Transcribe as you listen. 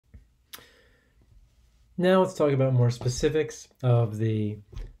Now let's talk about more specifics of the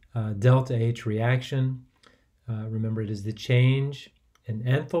delta H reaction. Remember, it is the change in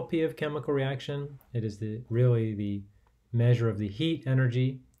enthalpy of chemical reaction. It is really the measure of the heat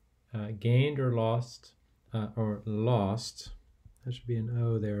energy gained or lost. That should be an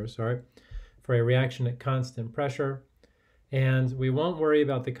O there, sorry, for a reaction at constant pressure. And we won't worry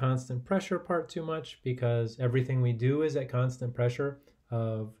about the constant pressure part too much because everything we do is at constant pressure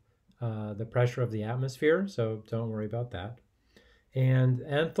of the pressure of the atmosphere, so don't worry about that. And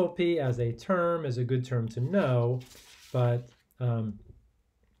enthalpy as a term is a good term to know, but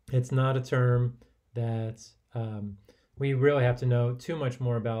it's not a term that we really have to know too much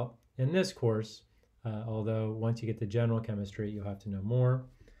more about in this course, although once you get to general chemistry, you'll have to know more.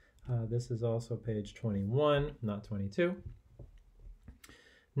 This is also page 21, not 22.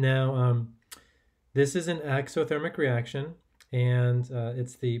 Now, this is an exothermic reaction, and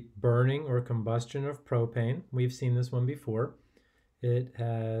it's the burning or combustion of propane. We've seen this one before. It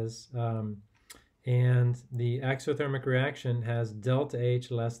has, and the exothermic reaction has delta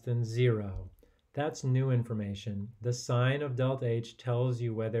H less than 0. That's new information. The sign of delta H tells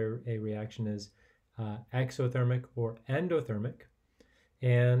you whether a reaction is exothermic or endothermic.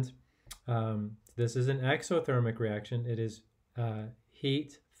 And this is an exothermic reaction. It is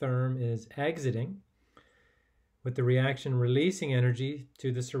heat therm is exiting, with the reaction releasing energy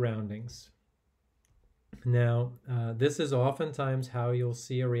to the surroundings. Now, this is oftentimes how you'll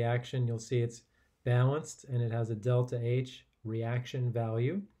see a reaction. You'll see it's balanced and it has a delta H reaction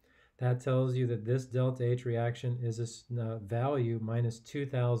value. That tells you that this delta H reaction is a value minus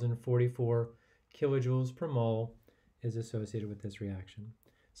 2044 kilojoules per mole is associated with this reaction.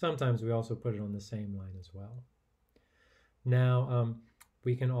 Sometimes we also put it on the same line as well. Now,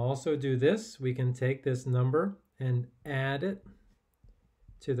 we can also do this. We can take this number and add it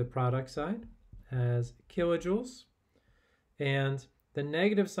to the product side as kilojoules. And the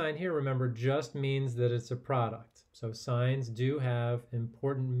negative sign here, remember, just means that it's a product. So signs do have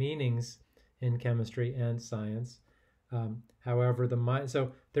important meanings in chemistry and science. However,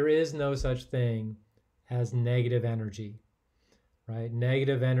 so there is no such thing as negative energy, right?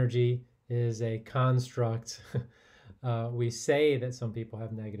 Negative energy is a construct. We say that some people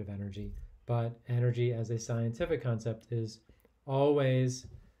have negative energy, but energy as a scientific concept is always,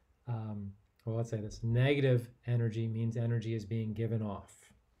 well, let's say this, negative energy means energy is being given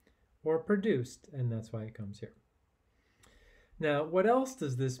off or produced, and that's why it comes here. Now, what else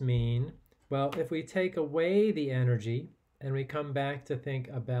does this mean? Well, if we take away the energy and we come back to think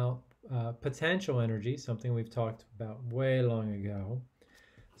about potential energy, something we've talked about way long ago.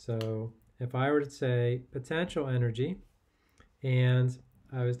 So if I were to say potential energy, and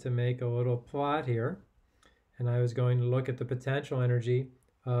I was to make a little plot here, and I was going to look at the potential energy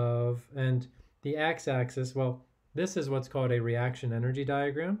of, and the x-axis, well, this is what's called a reaction energy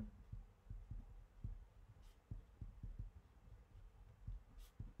diagram.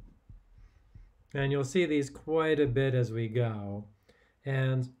 And you'll see these quite a bit as we go.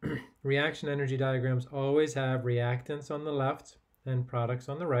 And reaction energy diagrams always have reactants on the left and products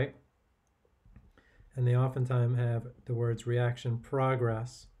on the right. And they oftentimes have the words reaction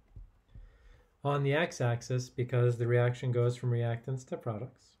progress on the x-axis because the reaction goes from reactants to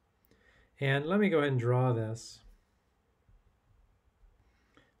products. And let me go ahead and draw this.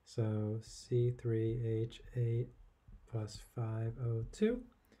 So C3H8 plus 5O2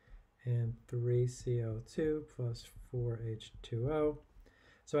 and 3CO2 plus 4H2O.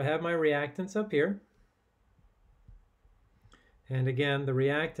 So I have my reactants up here. And again, the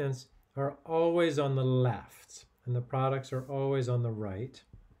reactants are always on the left and the products are always on the right.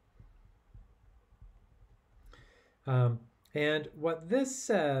 And what this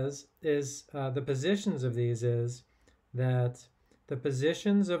says is the positions of these is that the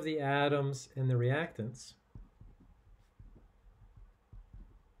positions of the atoms in the reactants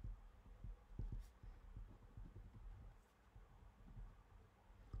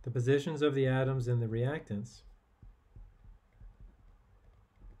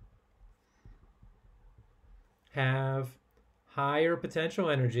have higher potential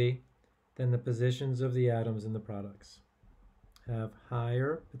energy than the positions of the atoms in the products. Have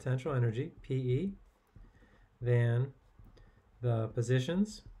higher potential energy, PE, than the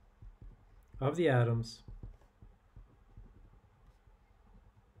positions of the atoms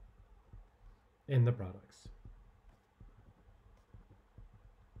in the products.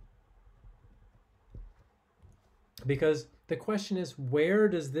 Because the question is, where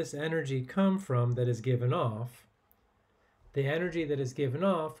does this energy come from that is given off? The energy that is given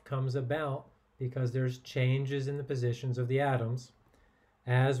off comes about because there's changes in the positions of the atoms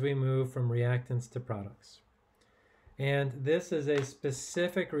as we move from reactants to products. And this is a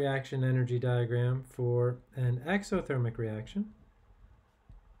specific reaction energy diagram for an exothermic reaction.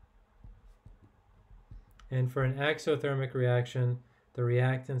 And for an exothermic reaction, the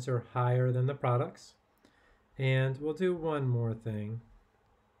reactants are higher than the products. And we'll do one more thing.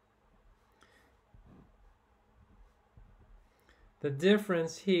 The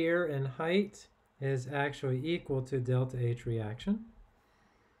difference here in height is actually equal to delta H reaction.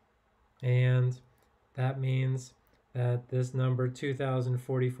 And that means that this number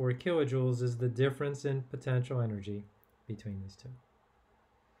 2044 kilojoules is the difference in potential energy between these two.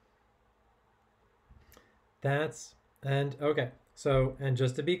 And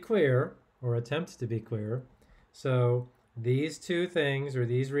just to be clear, or attempt to be clear, so these two things, or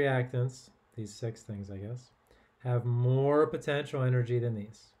these reactants, these 6 things I guess, have more potential energy than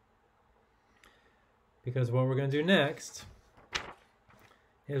these. Because what we're going to do next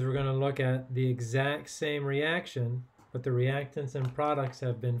is we're going to look at the exact same reaction, but the reactants and products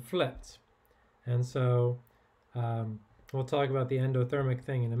have been flipped. And so we'll talk about the endothermic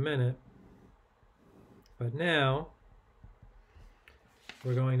thing in a minute. But now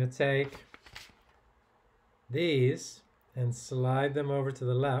we're going to take these and slide them over to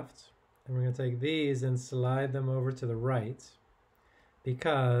the left. And we're going to take these and slide them over to the right,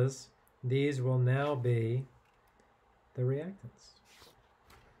 because these will now be the reactants.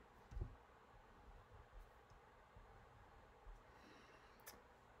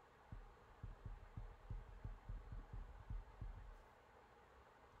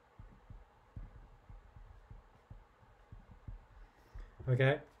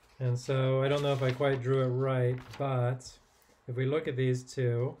 Okay, and so I don't know if I quite drew it right, but if we look at these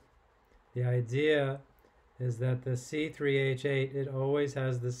two, the idea is that the C3H8, it always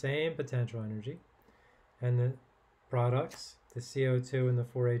has the same potential energy, and the products, the CO2 and the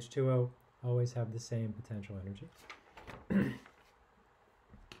 4H2O, always have the same potential energy.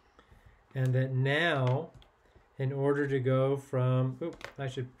 And that now, in order to go from, I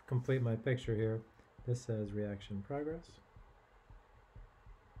should complete my picture here. This says reaction progress.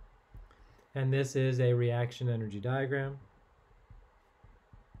 And this is a reaction energy diagram.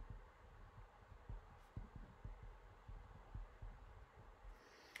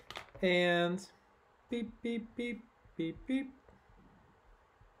 And beep, beep, beep, beep, beep.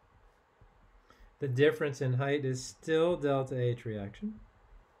 The difference in height is still delta H reaction.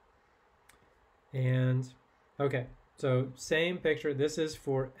 And, okay, so same picture. This is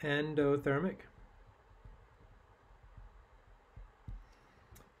for endothermic.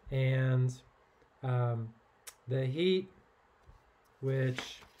 And the heat,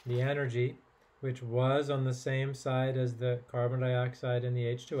 the energy, which was on the same side as the carbon dioxide and the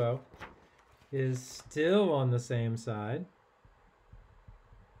H2O, is still on the same side.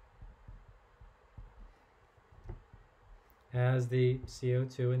 As the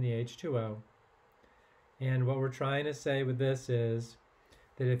CO2 and the H2O. And what we're trying to say with this is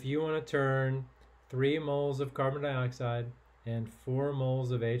that if you want to turn 3 moles of carbon dioxide and 4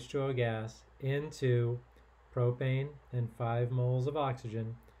 moles of H2O gas into propane and 5 moles of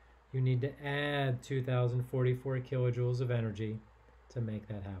oxygen, you need to add 2044 kilojoules of energy to make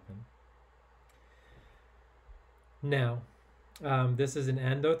that happen. Now, this is an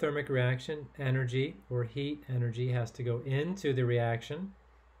endothermic reaction. Energy, or heat energy, has to go into the reaction,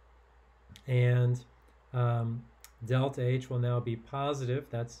 and delta H will now be positive.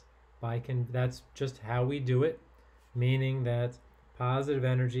 That's just how we do it, meaning that positive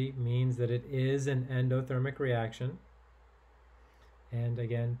energy means that it is an endothermic reaction. And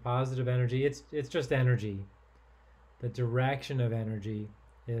again, positive energy, it's just energy. The direction of energy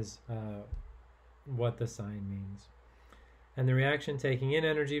is what the sign means. And the reaction taking in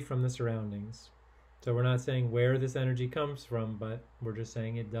energy from the surroundings. So we're not saying where this energy comes from, but we're just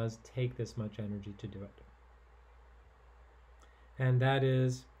saying it does take this much energy to do it. And that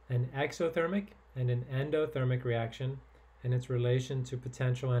is an exothermic and an endothermic reaction and its relation to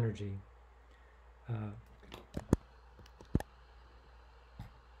potential energy.